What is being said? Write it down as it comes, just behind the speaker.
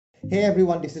Hey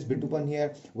everyone, this is Bitupan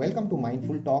here. Welcome to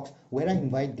Mindful Talks, where I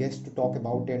invite guests to talk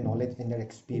about their knowledge and their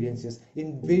experiences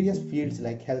in various fields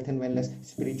like health and wellness,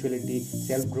 spirituality,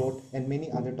 self growth, and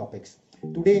many other topics.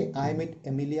 Today, I meet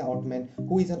Emilia Ottman,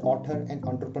 who is an author and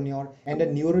entrepreneur and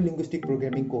a neuro-linguistic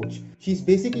programming coach. She's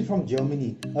basically from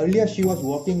Germany. Earlier, she was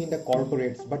working in the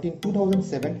corporates, but in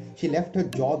 2007, she left her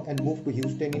job and moved to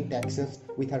Houston in Texas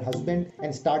with her husband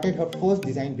and started her first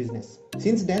design business.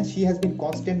 Since then, she has been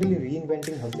constantly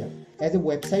reinventing herself. As a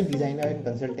website designer and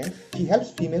consultant, she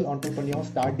helps female entrepreneurs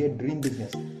start their dream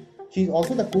business. She is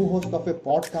also the co-host of a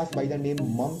podcast by the name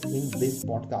Mums in Biz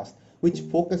Podcast, which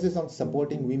focuses on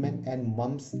supporting women and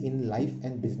mums in life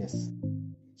and business.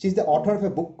 She's the author of a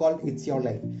book called It's Your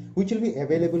Life, which will be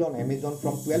available on Amazon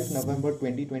from 12th November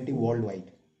 2020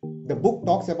 worldwide. The book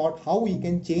talks about how we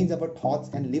can change our thoughts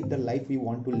and live the life we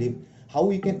want to live, how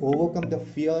we can overcome the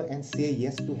fear and say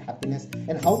yes to happiness,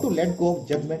 and how to let go of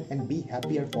judgment and be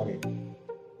happier for it.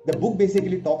 The book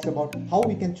basically talks about how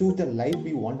we can choose the life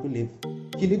we want to live.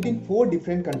 She lived in 4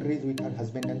 different countries with her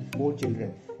husband and 4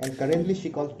 children, and currently she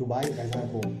calls Dubai as her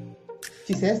home.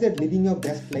 She says that living your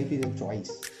best life is a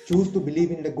choice. Choose to believe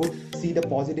in the good, see the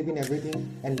positive in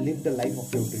everything, and live the life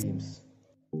of your dreams.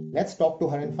 Let's talk to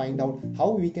her and find out how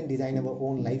we can design our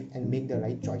own life and make the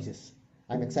right choices.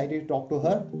 I'm excited to talk to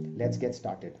her. Let's get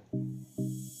started.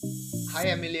 Hi,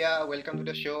 Emilia. Welcome to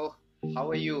the show. How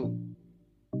are you?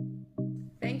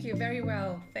 Thank you, very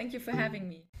well. Thank you for having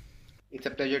me. It's a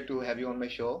pleasure to have you on my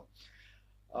show.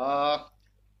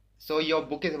 So your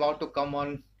book is about to come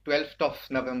on 12th of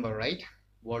November, right?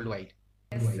 Worldwide.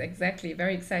 Yes, exactly.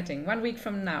 Very exciting. 1 week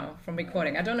from now, from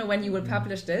recording. I don't know when you will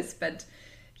publish this, but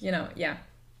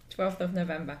 12th of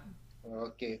November.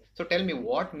 Okay. So tell me,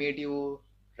 what made you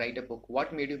write a book?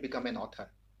 What made you become an author?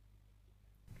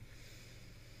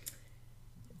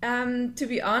 To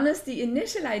be honest, the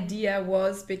initial idea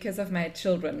was because of my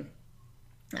children.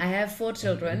 I have 4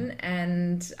 children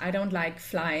and I don't like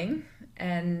flying.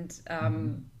 And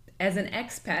as an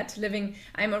expat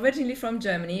I'm originally from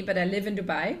Germany, but I live in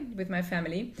Dubai with my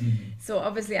family. So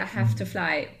obviously I have to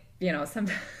fly,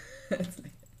 sometimes.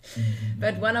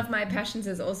 But one of my passions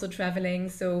is also traveling.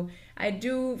 So I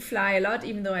do fly a lot,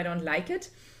 even though I don't like it.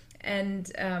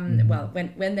 And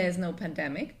when there's no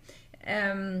pandemic.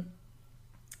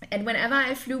 And whenever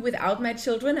I flew without my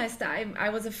children, I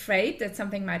was afraid that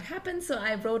something might happen. So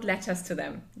I wrote letters to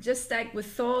them, just like with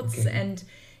thoughts and,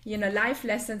 life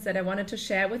lessons that I wanted to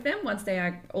share with them once they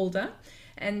are older.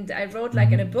 And I wrote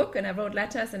like in a book, and I wrote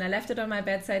letters and I left it on my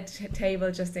bedside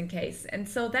table just in case. And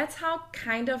so that's how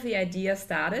kind of the idea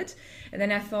started. And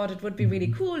then I thought it would be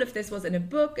really cool if this was in a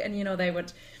book and, they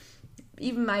would,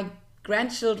 even my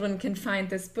grandchildren can find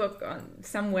this book on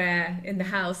somewhere in the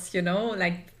house,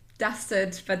 like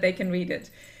dusted, but they can read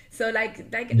it. So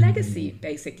like legacy,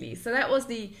 basically. So that was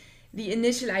the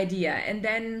initial idea. And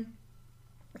then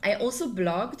I also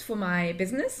blogged for my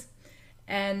business,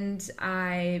 and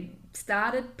I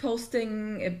started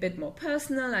posting a bit more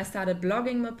personal. I started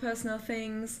blogging more personal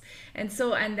things. And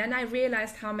then I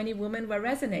realized how many women were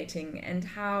resonating and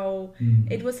how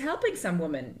it was helping some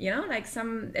women, like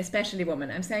some, especially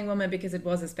women. I'm saying women because it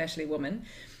was especially women,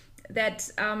 that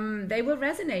they were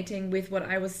resonating with what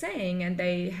I was saying and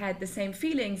they had the same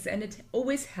feelings. And it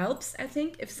always helps, I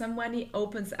think, if somebody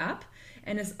opens up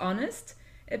and is honest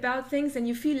about things, and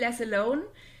you feel less alone.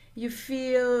 You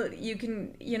feel you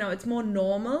can, it's more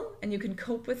normal and you can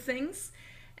cope with things.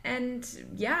 And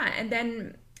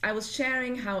then I was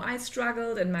sharing how I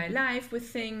struggled in my life with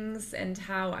things and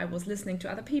how I was listening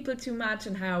to other people too much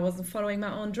and how I wasn't following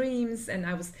my own dreams, and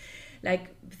I was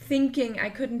like thinking I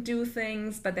couldn't do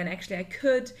things, but then actually I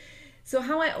could. So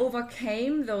how I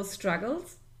overcame those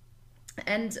struggles.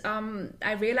 And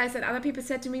I realized that other people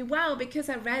said to me, wow, because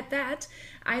I read that,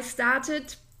 I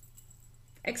started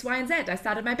X, Y, and Z. I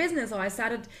started my business, or I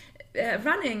started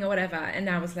running or whatever. And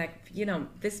I was like,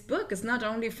 this book is not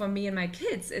only for me and my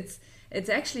kids. It's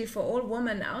actually for all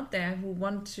women out there who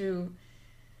want to,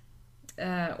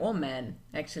 or men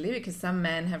actually, because some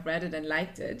men have read it and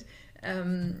liked it.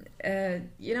 Who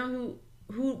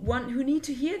need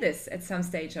to hear this at some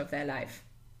stage of their life,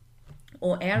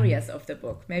 or areas of the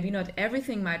book. Maybe not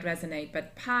everything might resonate,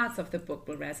 but parts of the book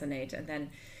will resonate. And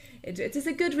then it is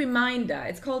a good reminder.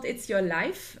 It's called It's Your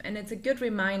Life, and it's a good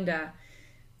reminder,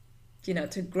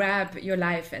 to grab your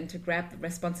life and to grab the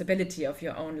responsibility of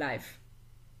your own life.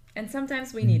 And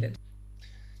sometimes we need it.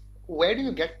 Where do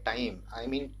you get time? I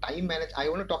mean, I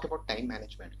want to talk about time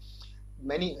management.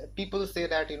 Many people say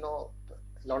that, a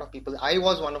lot of people, I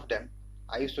was one of them.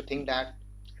 I used to think that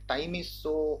time is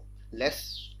so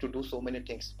less to do so many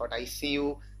things, but I see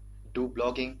you do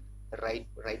blogging,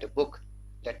 write a book,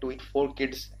 that too with 4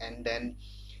 kids, and then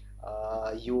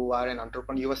you are an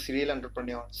entrepreneur, you are a serial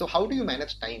entrepreneur. So how do you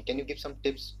manage time? Can you give some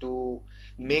tips to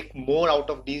make more out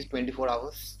of these 24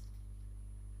 hours?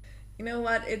 You know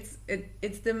what? It's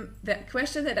the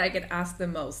question that I get asked the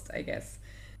most, I guess.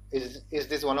 Is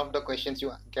this one of the questions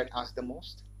you get asked the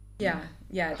most? Yeah,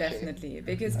 yeah, Okay. definitely.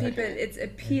 Because people, Okay. it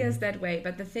appears that way.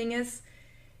 But the thing is,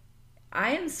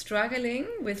 I am struggling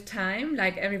with time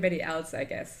like everybody else, I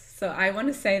guess. So I want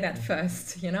to say that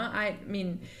first. I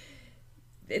mean,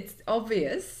 it's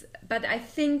obvious, but I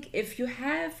think if you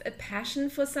have a passion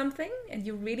for something and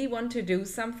you really want to do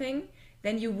something,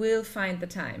 then you will find the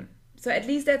time. So at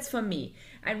least that's for me.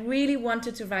 I really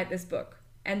wanted to write this book.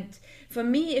 And for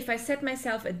me, if I set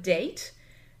myself a date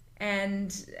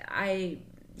and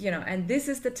and this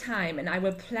is the time and I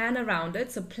will plan around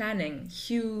it. So planning,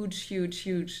 huge, huge,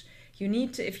 huge. You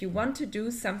need to, if you want to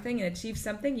do something and achieve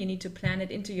something, you need to plan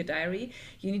it into your diary.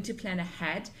 You need to plan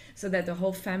ahead so that the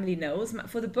whole family knows.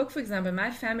 For the book, for example,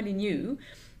 my family knew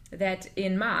that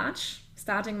in March,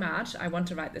 starting March, I want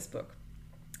to write this book.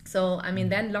 So, I mean,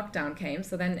 then lockdown came,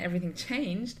 so then everything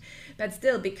changed. But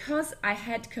still, because I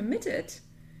had committed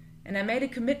and I made a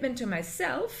commitment to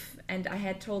myself, and I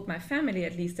had told my family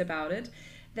at least about it,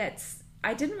 that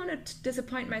I didn't want to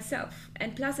disappoint myself.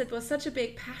 And plus, it was such a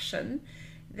big passion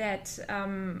that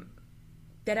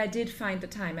that I did find the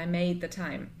time. I made the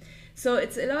time. So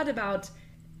it's a lot about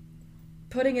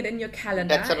putting it in your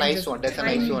calendar That's a and nice just one. That's a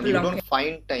nice time one. You blocking. don't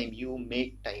find time, you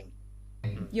make time.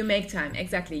 You make time,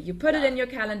 exactly. You put it Yeah. in your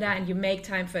calendar and you make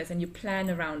time for it and you plan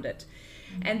around it.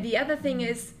 And the other thing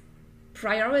is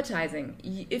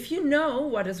prioritizing. If you know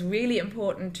what is really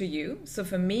important to you, so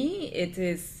for me, it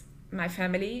is my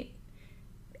family,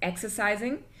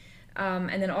 exercising,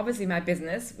 and then obviously my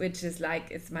business, which is like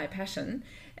it's my passion,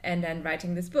 and then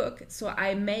writing this book. So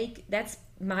that's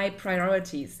my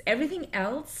priorities. Everything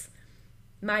else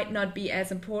might not be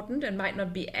as important and might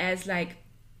not be as like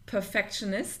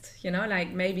perfectionist,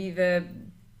 like maybe the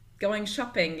going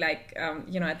shopping, like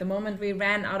at the moment we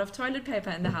ran out of toilet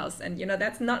paper in the house, and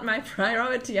that's not my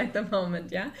priority at the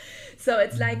moment. Yeah, so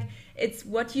it's like it's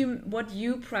what you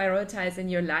prioritize in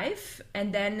your life,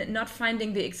 and then not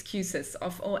finding the excuses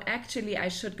of, oh, actually I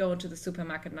should go to the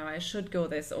supermarket now, I should go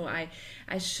this, or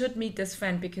I should meet this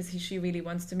friend because she really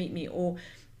wants to meet me, or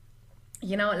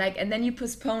and then you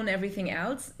postpone everything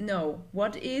else. No,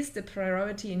 what is the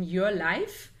priority in your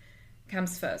life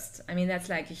comes first. I mean, that's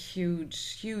like a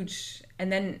huge, huge,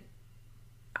 and then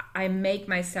I make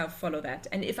myself follow that.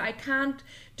 And if I can't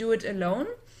do it alone,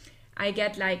 I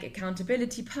get like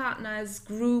accountability partners,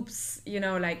 groups,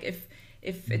 like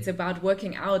if it's about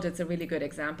working out, it's a really good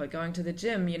example. Going to the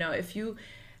gym, if you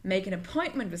make an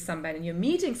appointment with somebody and you're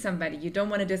meeting somebody, you don't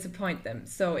want to disappoint them.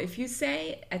 So if you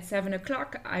say at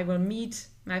 7:00, I will meet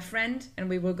my friend and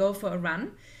we will go for a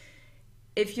run.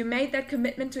 If you made that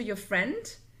commitment to your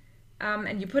friend,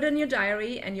 and you put it in your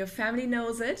diary and your family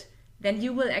knows it, then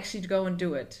you will actually go and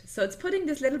do it. So it's putting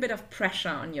this little bit of pressure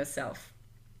on yourself.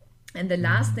 And the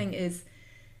last thing is,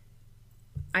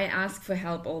 I ask for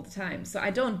help all the time. So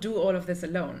I don't do all of this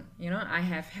alone. I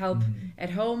have help at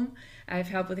home. I have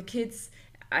help with the kids.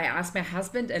 I ask my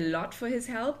husband a lot for his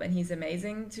help, and he's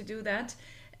amazing to do that.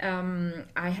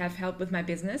 I have help with my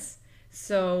business.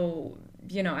 So,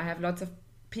 I have lots of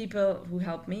people who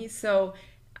help me. So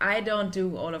I don't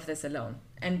do all of this alone.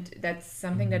 And that's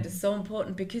something that is so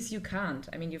important, because you can't.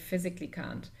 I mean, you physically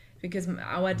can't. Because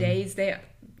our days,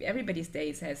 everybody's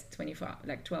days has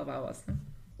 12 hours.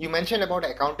 You mentioned about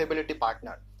accountability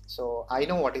partner. So I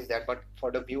know what is that, but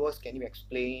for the viewers, can you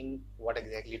explain what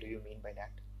exactly do you mean by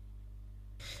that?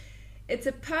 It's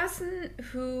a person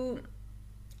who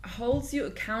holds you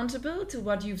accountable to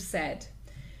what you've said.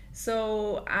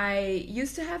 So I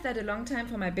used to have that a long time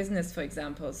for my business, for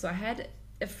example. So I had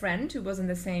a friend who was in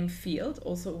the same field,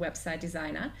 also a website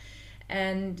designer,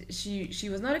 and she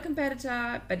was not a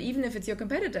competitor, but even if it's your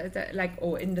competitor,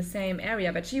 or in the same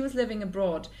area, but she was living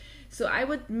abroad. So I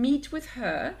would meet with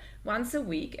her once a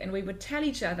week and we would tell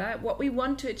each other what we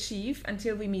want to achieve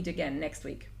until we meet again next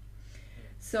week.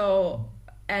 So,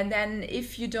 and then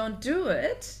if you don't do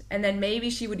it, and then maybe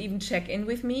she would even check in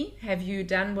with me, have you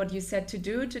done what you said to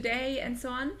do today, and so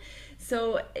on.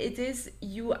 So it is,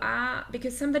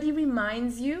 because somebody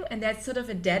reminds you, and that's sort of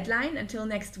a deadline until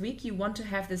next week, you want to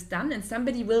have this done, and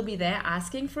somebody will be there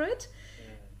asking for it.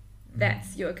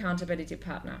 That's your accountability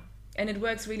partner. And it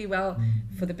works really well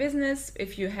for the business.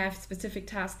 If you have specific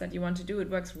tasks that you want to do, it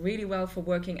works really well for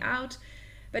working out.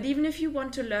 But even if you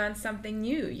want to learn something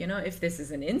new, if this is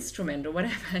an instrument or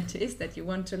whatever it is that you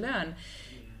want to learn,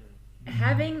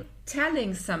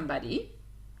 telling somebody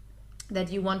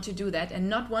that you want to do that, and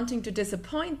not wanting to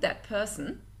disappoint that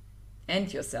person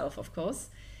and yourself, of course,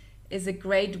 is a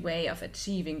great way of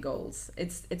achieving goals.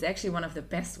 It's actually one of the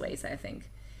best ways, I think.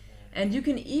 And you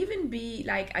can even be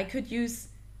like, I could use,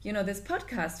 this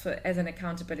podcast as an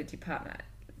accountability partner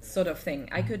sort of thing.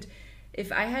 I could,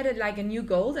 if I had a new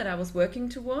goal that I was working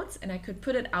towards, and I could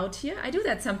put it out here. I do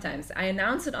that sometimes. I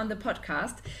announce it on the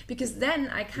podcast, because then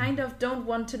I kind of don't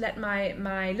want to let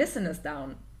my listeners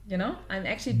down. I'm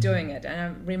actually doing it, and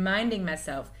I'm reminding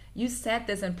myself, you said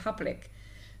this in public.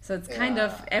 So it's kind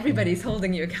of, everybody's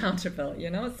holding you accountable,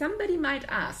 Somebody might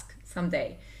ask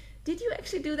someday, did you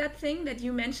actually do that thing that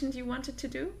you mentioned you wanted to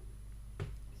do?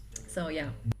 So, yeah.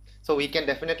 So we can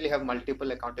definitely have multiple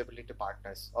accountability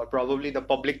partners, or probably the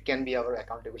public can be our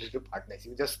accountability partners.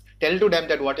 You just tell to them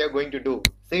that what you're going to do.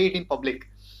 Say it in public,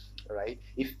 right?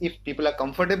 If people are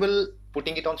comfortable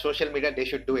putting it on social media, they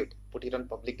should do it. Put it on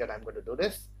public that I'm going to do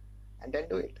this, and then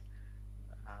do it.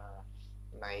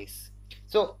 Nice.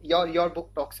 So your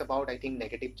book talks about, I think,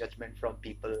 negative judgment from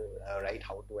people, right?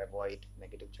 How to avoid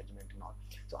negative judgment and all.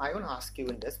 So I want to ask you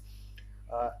in this,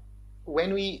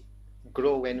 when we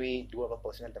grow, when we do our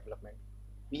personal development,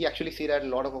 we actually see that a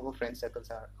lot of our friend circles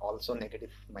are also negative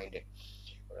minded,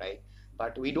 right?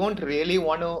 But we don't really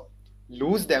want to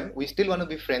lose them. We still want to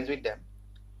be friends with them,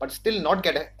 but still not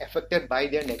get affected by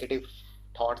their negative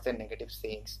thoughts and negative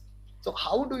sayings. So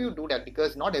how do you do that?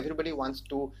 Because not everybody wants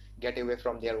to get away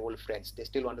from their old friends. They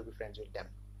still want to be friends with them.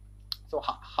 So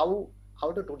how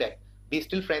to do that? Be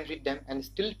still friends with them and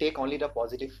still take only the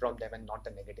positive from them and not the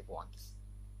negative ones.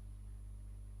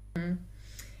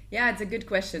 Yeah, it's a good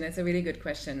question. It's a really good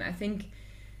question. I think,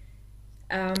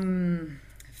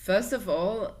 first of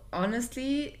all,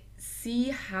 honestly, see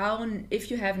how, if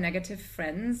you have negative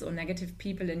friends or negative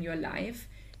people in your life,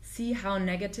 see how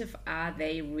negative are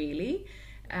they really.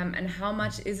 And how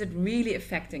much is it really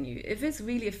affecting you? If it's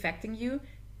really affecting you,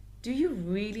 do you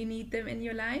really need them in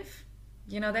your life?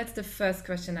 That's the first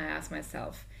question I ask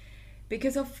myself.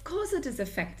 Because of course it is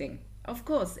affecting. Of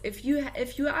course, if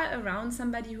you are around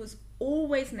somebody who's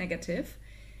always negative,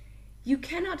 you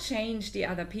cannot change the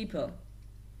other people.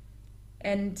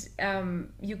 And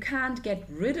you can't get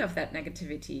rid of that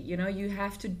negativity. You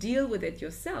have to deal with it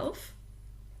yourself.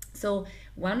 So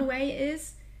one way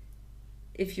is,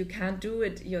 if you can't do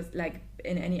it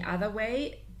in any other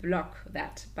way, block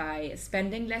that by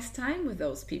spending less time with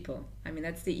those people. I mean,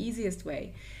 that's the easiest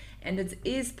way. And it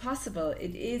is possible.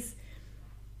 It is.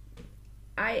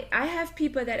 I have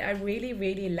people that I really,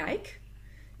 really like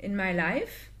in my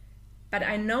life, but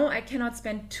I know I cannot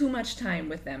spend too much time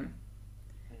with them.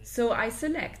 So I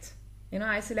select.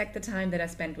 I select the time that I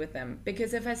spend with them.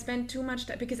 Because if I spend too much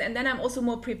time, and then I'm also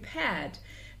more prepared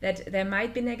that there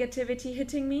might be negativity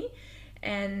hitting me,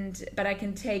 but I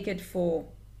can take it for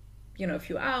a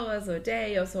few hours or a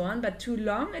day or so on, but too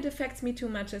long, it affects me too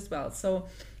much as well. So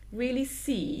really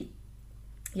see.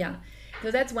 So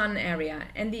that's one area.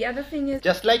 And the other thing is,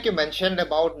 just like you mentioned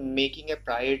about making a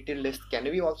priority list, can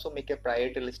we also make a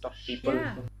priority list of people?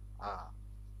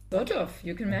 Sort of.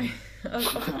 You can make, of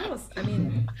course. I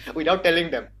mean, without telling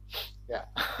them.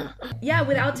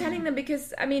 Without telling them,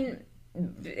 because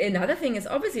another thing is,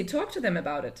 obviously talk to them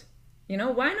about it.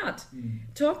 Why not?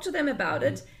 Talk to them about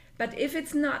it. But if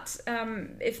it's not,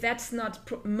 if that's not,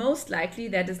 most likely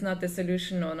that is not the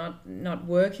solution, or not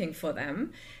working for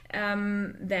them,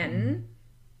 then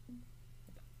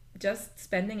just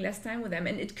spending less time with them.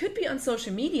 And it could be on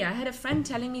social media. I had a friend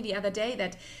telling me the other day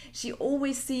that she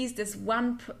always sees this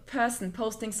one person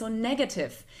posting so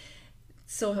negative.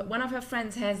 So one of her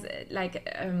friends has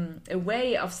a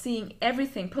way of seeing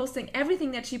everything, posting everything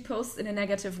that she posts in a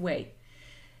negative way.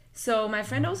 So my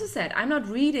friend also said, I'm not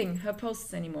reading her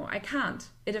posts anymore. I can't.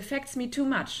 It affects me too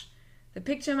much. The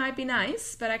picture might be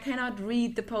nice, but I cannot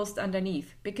read the post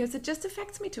underneath because it just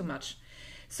affects me too much.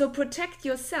 So protect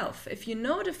yourself. If you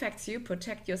know it affects you,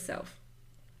 protect yourself.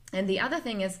 And the other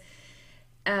thing is,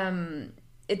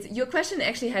 your question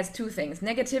actually has two things.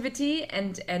 Negativity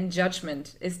and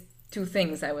judgment is two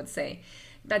things, I would say.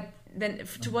 But then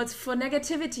for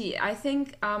negativity, I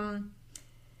think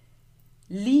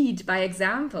lead by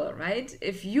example, right?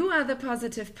 If you are the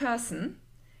positive person,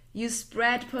 you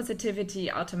spread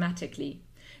positivity automatically.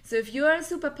 So if you are a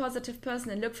super positive person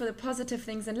and look for the positive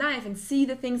things in life and see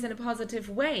the things in a positive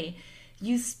way,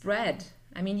 you spread.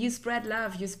 You spread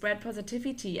love, you spread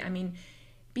positivity.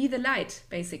 Be the light,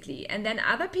 basically. And then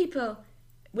other people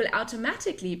will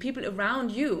automatically, people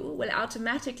around you will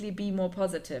automatically be more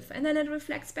positive. And then it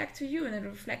reflects back to you and it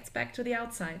reflects back to the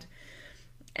outside.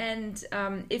 And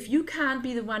if you can't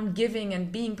be the one giving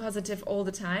and being positive all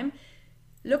the time,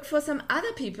 look for some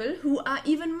other people who are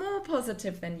even more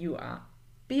positive than you are.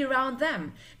 Be around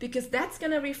them, because that's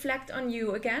going to reflect on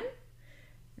you again.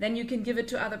 Then you can give it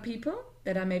to other people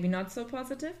that are maybe not so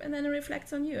positive, and then it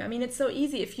reflects on you. I mean, it's so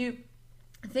easy if you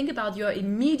think about your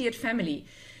immediate family.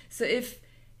 So if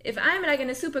I'm like in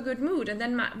a super good mood, and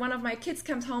then one of my kids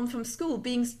comes home from school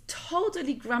being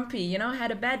totally grumpy, you know,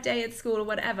 had a bad day at school or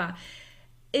whatever,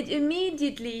 it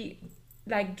immediately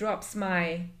like drops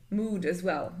my mood as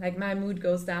well. Like my mood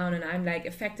goes down and I'm like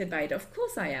affected by it. Of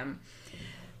course I am.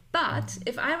 But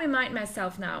if I remind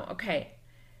myself now, okay,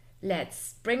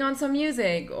 let's bring on some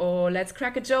music, or let's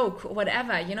crack a joke, or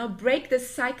whatever, you know, break this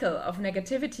cycle of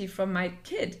negativity from my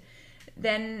kid,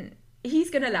 then he's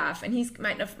gonna laugh, and he's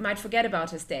might forget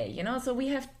about his day, you know. So we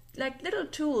have like little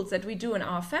tools that we do in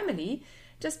our family.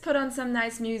 Just put on some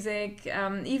nice music.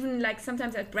 Even like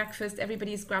sometimes at breakfast,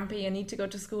 everybody's grumpy and need to go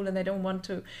to school and they don't want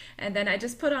to. And then I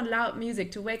just put on loud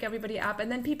music to wake everybody up.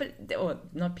 And then people, or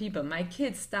not people, my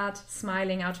kids start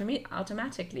smiling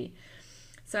automatically.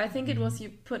 So I think it was you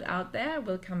put out there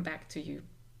will come back to you.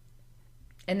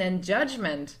 And then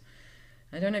judgment.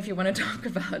 I don't know if you want to talk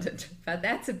about it, but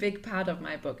that's a big part of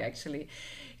my book, actually,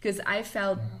 because I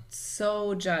felt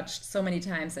so judged so many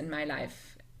times in my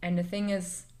life. And the thing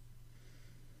is,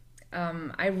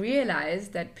 I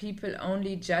realized that people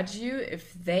only judge you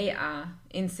if they are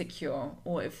insecure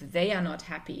or if they are not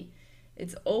happy.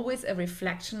 It's always a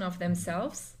reflection of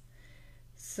themselves.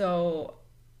 So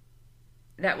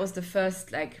that was the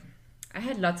first, like, I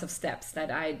had lots of steps that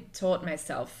I taught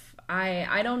myself.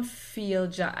 I don't feel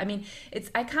I mean,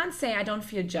 I can't say I don't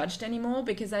feel judged anymore,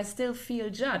 because I still feel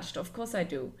judged. Of course I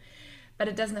do. But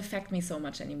it doesn't affect me so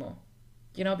much anymore.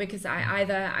 You know, because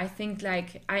I think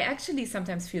like, I actually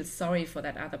sometimes feel sorry for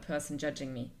that other person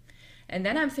judging me. And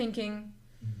then I'm thinking,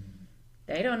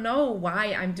 they don't know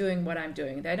why I'm doing what I'm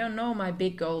doing. They don't know my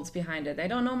big goals behind it. They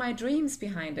don't know my dreams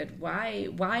behind it. Why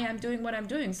I'm doing what I'm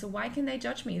doing. So why can they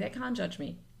judge me? They can't judge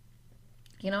me.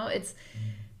 You know, it's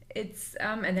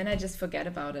and then I just forget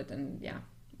about it. And yeah,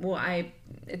 well,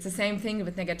 it's the same thing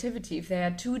with negativity. If they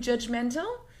are too judgmental,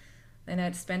 then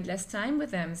I'd spend less time with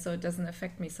them, so it doesn't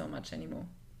affect me so much anymore.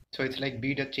 So it's like,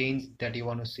 be the change that you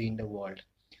want to see in the world.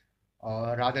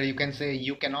 Or rather, you can say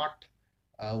you cannot,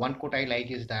 one quote I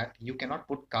like is that you cannot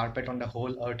put carpet on the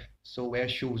whole earth, so wear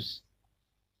shoes.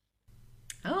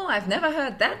 Oh, I've never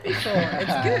heard that before.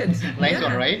 It's good. Nice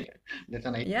one, right? That's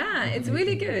a nice. Yeah, it's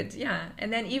really good. Yeah.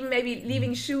 And then even maybe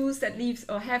leaving shoes that leaves,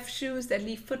 or have shoes that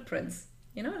leave footprints,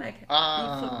 you know, like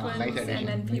leave footprints, nice addition. and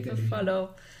then people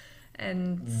follow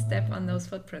and step on those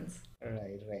footprints.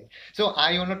 Right. So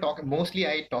I want to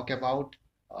I talk about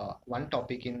one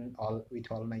topic with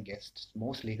all my guests,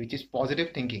 mostly, which is positive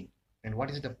thinking. And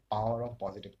what is the power of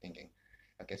positive thinking?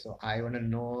 Okay, so I want to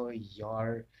know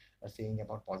your saying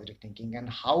about positive thinking, and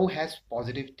how has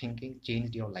positive thinking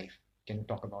changed your life? Can you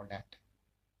talk about that?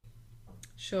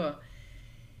 Sure.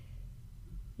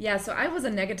 Yeah, so I was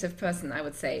a negative person, I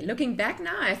would say. Looking back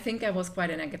now, I think I was quite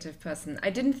a negative person.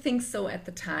 I didn't think so at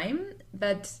the time,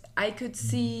 but I could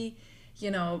see,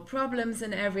 you know, problems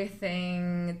in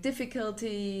everything,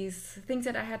 difficulties, things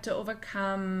that I had to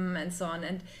overcome, and so on.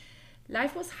 And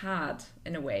life was hard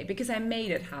in a way, because I made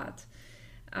it hard.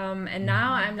 And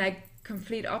now I'm like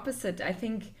complete opposite. I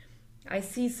think I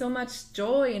see so much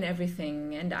joy in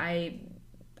everything, and I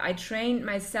trained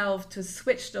myself to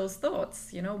switch those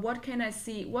thoughts. You know, what can I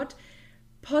see? What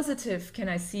positive can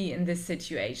I see in this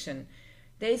situation?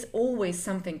 There's always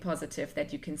something positive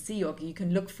that you can see, or you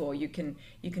can look for, you can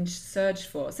search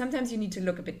for. Sometimes you need to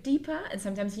look a bit deeper, and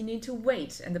sometimes you need to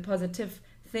wait, and the positive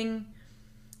thing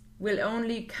will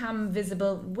only come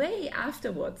visible way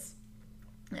afterwards,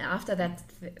 after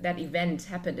that event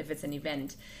happened, if it's an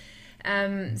event.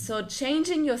 So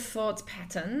changing your thought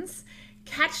patterns,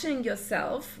 catching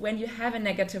yourself when you have a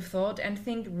negative thought and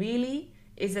think, really,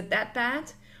 is it that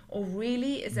bad? Or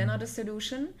really, is there not a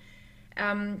solution?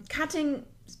 Cutting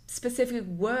specific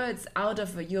words out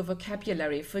of your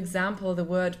vocabulary. For example, the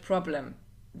word problem.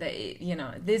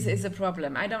 This is a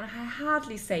problem. I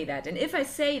hardly say that. And if I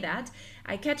say that,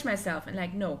 I catch myself and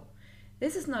like, no,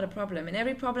 this is not a problem. In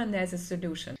every problem, there's a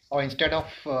solution. Or instead of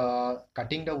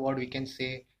cutting the word, we can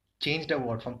say, change the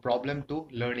word from problem to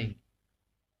learning.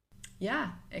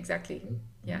 Yeah, exactly.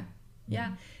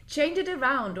 Yeah. Change it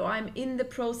around, or I'm in the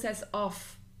process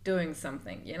of doing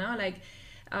something, you know, like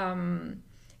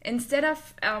instead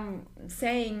of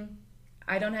saying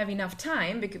I don't have enough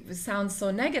time, because it sounds so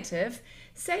negative,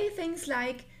 say things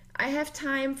like, I have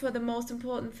time for the most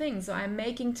important things, or I'm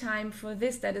making time for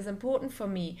this that is important for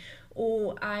me,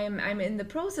 or I'm in the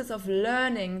process of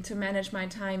learning to manage my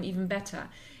time even better.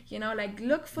 You know, like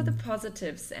look for the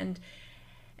positives, and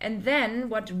And then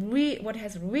what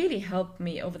has really helped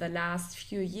me over the last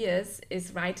few years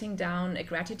is writing down a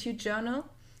gratitude journal.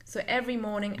 So every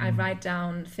morning I write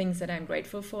down things that I'm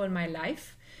grateful for in my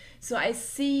life. So I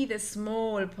see the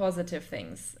small positive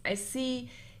things. I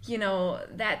see,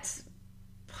 that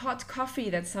hot coffee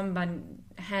that someone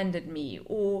handed me,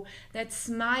 or that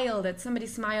smile that somebody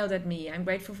smiled at me. I'm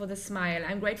grateful for the smile.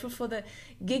 I'm grateful for the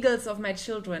giggles of my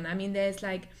children. I mean,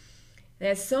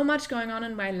 there's so much going on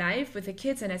in my life with the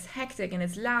kids, and it's hectic and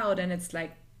it's loud and it's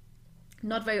like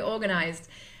not very organized.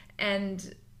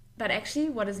 But actually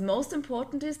what is most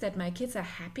important is that my kids are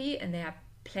happy and they are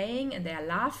playing and they are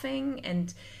laughing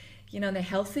and they're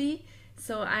healthy.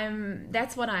 So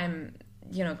that's what I'm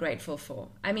grateful for.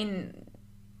 I mean,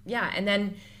 yeah. And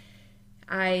then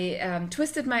I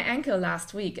twisted my ankle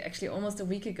last week, actually almost a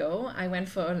week ago. I went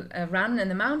for a run in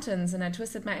the mountains and I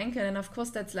twisted my ankle, and of course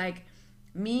that's like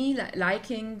me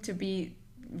liking to be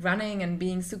running and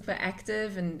being super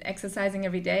active and exercising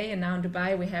every day. And now in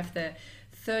Dubai we have the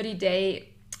 30-day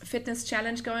fitness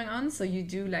challenge going on, so you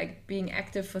do like being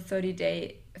active for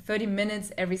 30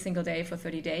 minutes every single day for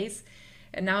 30 days.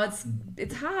 And now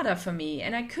it's harder for me,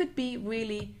 and I could be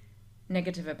really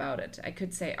negative about it. I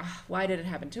could say, oh, why did it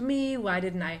happen to me? Why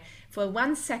didn't I, for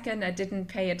 1 second I didn't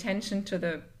pay attention to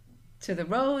the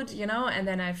road, and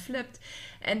then I flipped.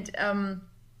 And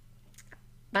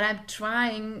but I'm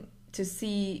trying to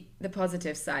see the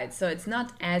positive side. So it's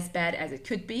not as bad as it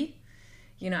could be.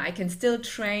 I can still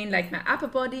train, like my upper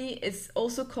body is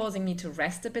also causing me to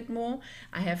rest a bit more.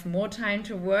 I have more time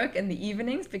to work in the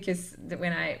evenings because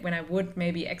when I would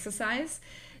maybe exercise.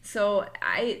 So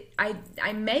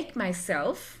I make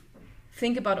myself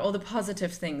think about all the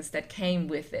positive things that came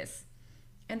with this.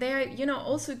 And they are,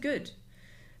 also good.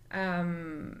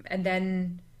 And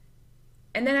then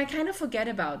I kind of forget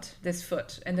about this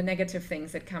foot and the negative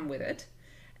things that come with it.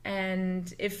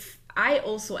 And if I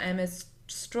also am a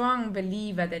strong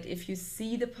believer that if you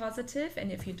see the positive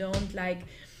and if you don't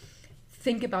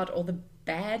think about all the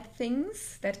bad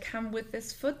things that come with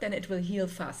this foot, then it will heal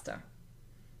faster.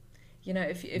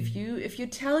 If you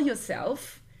tell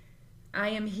yourself, I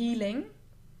am healing,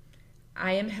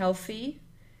 I am healthy.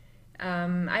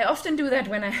 I often do that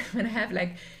when I have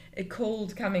a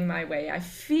cold coming my way. I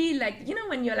feel like,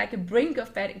 when you're like a brink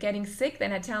of getting sick,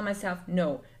 then I tell myself,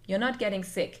 no, you're not getting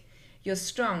sick. You're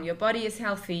strong, your body is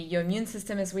healthy, your immune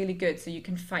system is really good, so you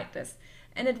can fight this.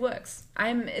 And it works.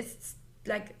 It's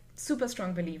like super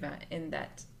strong believer in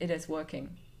that it is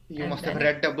working. You must have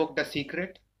read the book The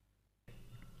Secret.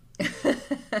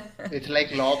 It's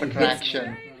like law of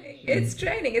attraction. It's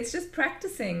training. It's just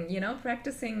practicing,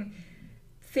 practicing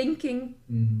thinking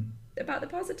about the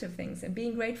positive things and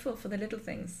being grateful for the little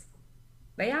things.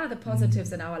 They are the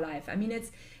positives in our life. I mean,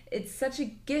 it's such a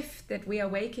gift that we are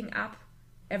waking up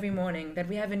every morning, that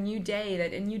we have a new day,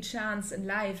 that a new chance in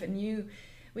life,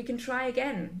 we can try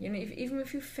again. Even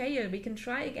if you fail, we can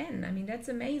try again. I mean, that's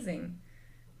amazing.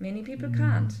 Many people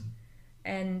can't.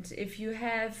 And if you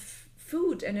have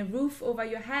food and a roof over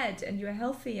your head and you're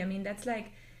healthy, I mean,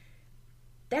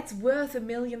 that's worth a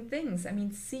million things. I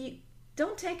mean,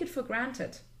 don't take it for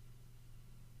granted.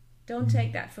 Don't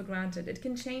take that for granted. It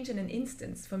can change in an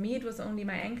instant. For me, it was only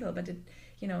my ankle, but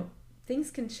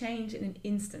things can change in an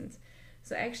instant.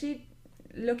 So actually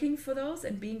looking for those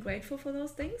and being grateful for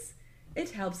those things, it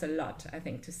helps a lot, I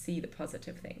think, to see the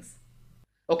positive things.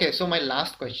 Okay, so my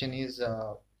last question is,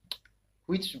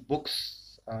 which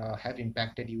books have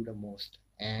impacted you the most?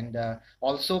 And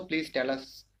also, please tell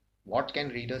us, what can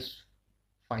readers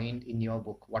find in your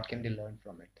book? What can they learn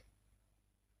from it?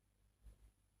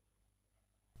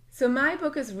 So my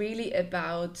book is really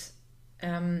about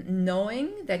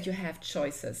knowing that you have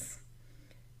choices.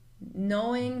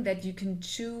 Knowing that you can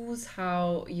choose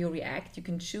how you react, you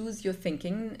can choose your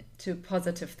thinking to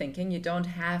positive thinking. You don't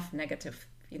have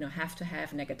have to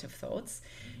have negative thoughts.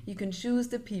 You can choose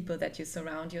the people that you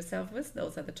surround yourself with.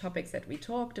 Those are the topics that we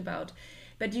talked about.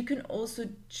 But you can also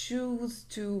choose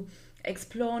to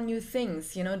explore new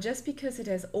things. Just because it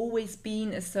has always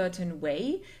been a certain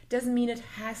way doesn't mean it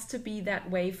has to be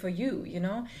that way for you.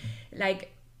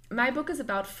 My book is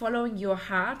about following your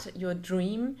heart, your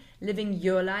dream, living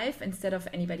your life instead of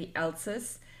anybody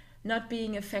else's, not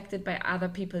being affected by other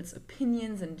people's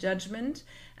opinions and judgment,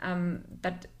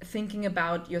 but thinking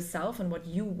about yourself and what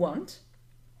you want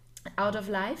out of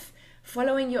life,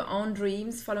 following your own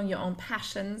dreams, following your own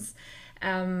passions,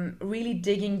 really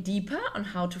digging deeper on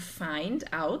how to find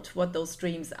out what those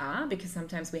dreams are, because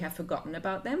sometimes we have forgotten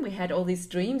about them. We had all these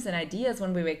dreams and ideas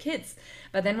when we were kids,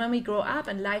 but then when we grow up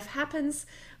and life happens,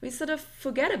 we sort of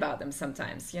forget about them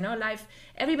sometimes. Life,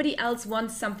 everybody else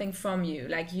wants something from you,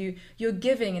 like you're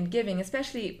giving and giving,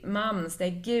 especially moms.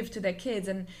 They give to their kids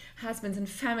and husbands and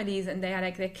families, and they are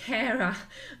like the carer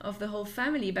of the whole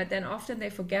family, but then often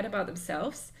they forget about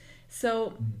themselves.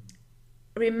 So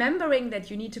remembering that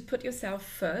you need to put yourself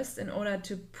first in order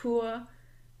to pour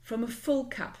from a full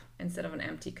cup instead of an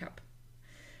empty cup.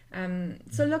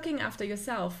 So looking after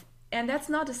yourself, and that's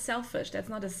not a selfish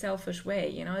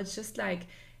way, it's just like,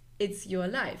 it's your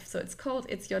life. So it's called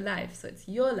It's Your Life. So it's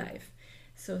your life.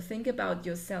 So think about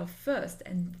yourself first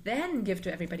and then give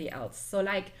to everybody else. So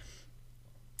like,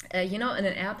 in an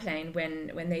airplane,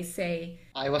 when they say...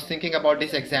 I was thinking about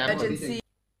this example. Emergency.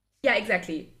 Yeah,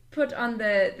 exactly. Put on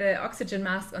the oxygen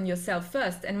mask on yourself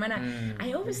first. And when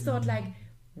I always thought, like,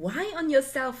 why on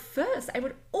yourself first? I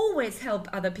would always help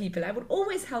other people. I would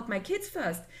always help my kids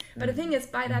first. But the thing is,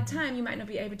 by that time, you might not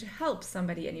be able to help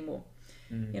somebody anymore,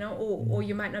 or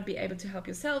you might not be able to help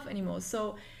yourself anymore.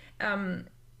 So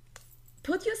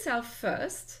put yourself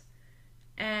first.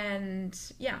 And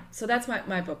yeah, so that's what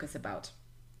my book is about.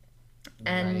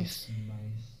 And Nice.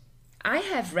 I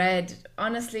have read,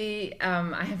 honestly,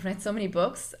 I have read so many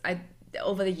books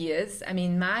over the years. I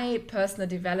mean, my personal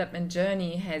development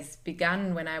journey has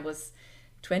begun when I was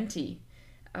 20,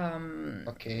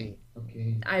 Okay.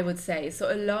 I would say.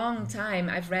 So a long time.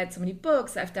 I've read so many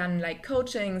books. I've done like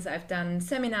coachings. I've done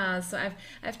seminars. So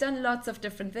I've done lots of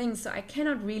different things. So I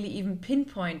cannot really even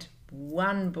pinpoint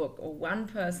one book or one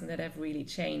person that have really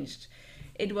changed.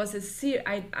 It was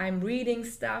I'm reading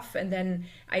stuff, and then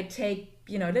I take,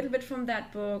 a little bit from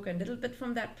that book and a little bit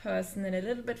from that person and a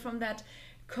little bit from that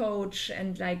coach,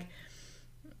 and like,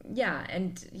 yeah.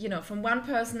 And, from one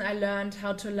person I learned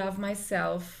how to love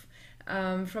myself.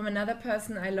 From another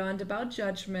person I learned about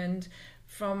judgment.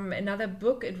 From another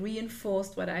book, it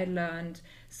reinforced what I learned.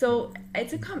 So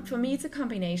for me, it's a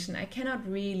combination. I cannot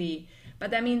really...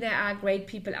 But I mean, there are great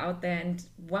people out there, and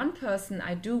one person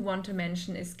I do want to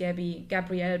mention is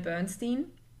Gabrielle Bernstein.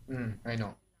 I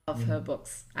know. I love her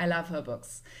books. I love her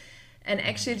books. And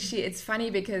actually, it's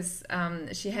funny because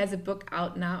she has a book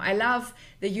out now. I love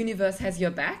The Universe Has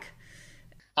Your Back.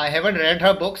 I haven't read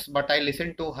her books, but I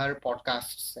listen to her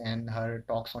podcasts and her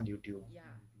talks on YouTube. Yeah.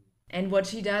 And what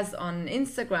she does on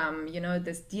Instagram,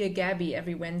 this Dear Gabby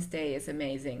every Wednesday is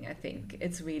amazing, I think.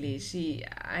 It's really,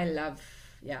 I love,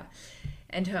 yeah.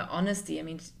 And her honesty, I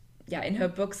mean, yeah, in her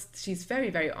books, she's very,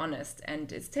 very honest.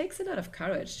 And it takes a lot of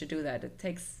courage to do that.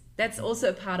 That's also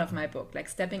a part of my book, like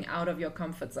stepping out of your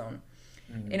comfort zone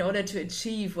in order to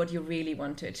achieve what you really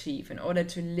want to achieve, in order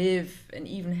to live an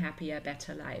even happier,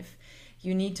 better life.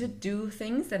 You need to do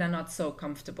things that are not so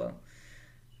comfortable.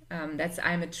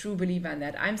 I'm a true believer in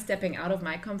that. I'm stepping out of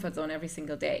my comfort zone every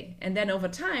single day. And then over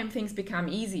time, things become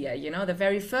easier. The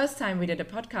very first time we did a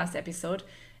podcast episode,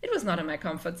 it was not in my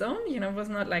comfort zone. It was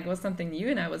not like it was something new,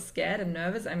 and I was scared and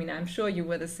nervous. I mean, I'm sure you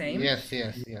were the same. Yes.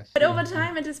 But over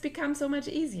time, it has become so much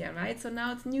easier, right? So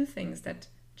now it's new things that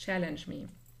challenge me.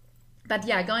 But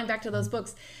yeah, going back to those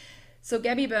books. So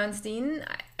Gabby Bernstein,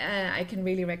 I can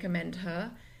really recommend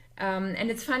her. And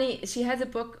it's funny, she has a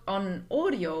book on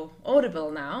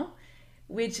Audible now,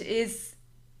 which is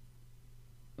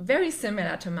very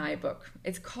similar to my book.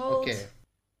 It's called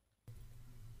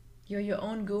You're Your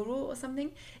Own Guru or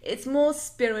something. It's more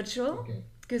spiritual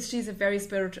because she's a very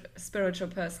spiritual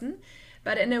person.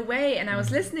 But in a way, and I was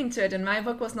listening to it, and my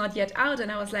book was not yet out,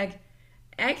 and I was like,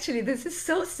 actually, this is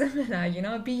so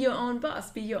similar, be your own boss,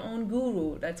 be your own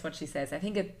guru. That's what she says. I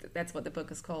think that's what the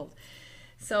book is called.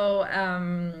 So,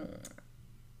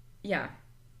 yeah.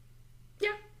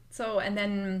 So, and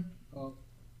then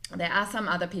there are some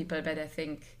other people, but I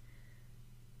think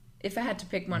if I had to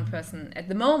pick one person at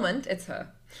the moment, it's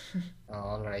her.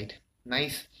 All right.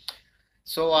 Nice.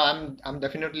 So I'm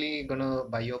definitely gonna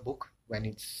buy your book when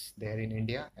it's there in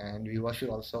India, and viewers should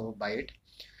also buy it.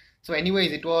 So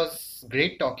anyways, it was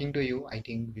great talking to you. I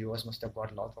think viewers must have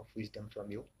got a lot of wisdom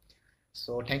from you.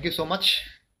 So thank you so much,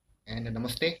 and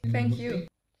namaste. Thank you.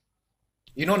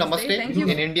 You know namaste? Thank you.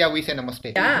 In India, we say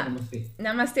namaste. Yeah,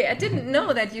 namaste. I didn't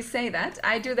know that you say that.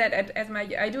 I do that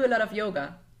I do a lot of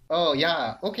yoga. Oh,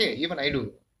 yeah. Okay, even I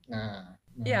do.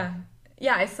 Yeah.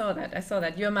 I saw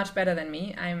that. You're much better than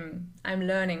me. I'm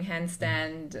learning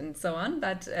handstand and so on,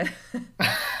 but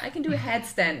I can do a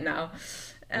headstand now.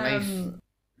 Nice.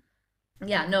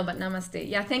 Yeah, no, but namaste.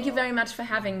 Yeah, thank you very much for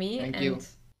having me. Thank and you. It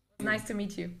was nice to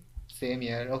meet you. Same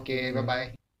here. Okay,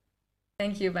 bye-bye.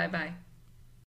 Thank you. Bye-bye.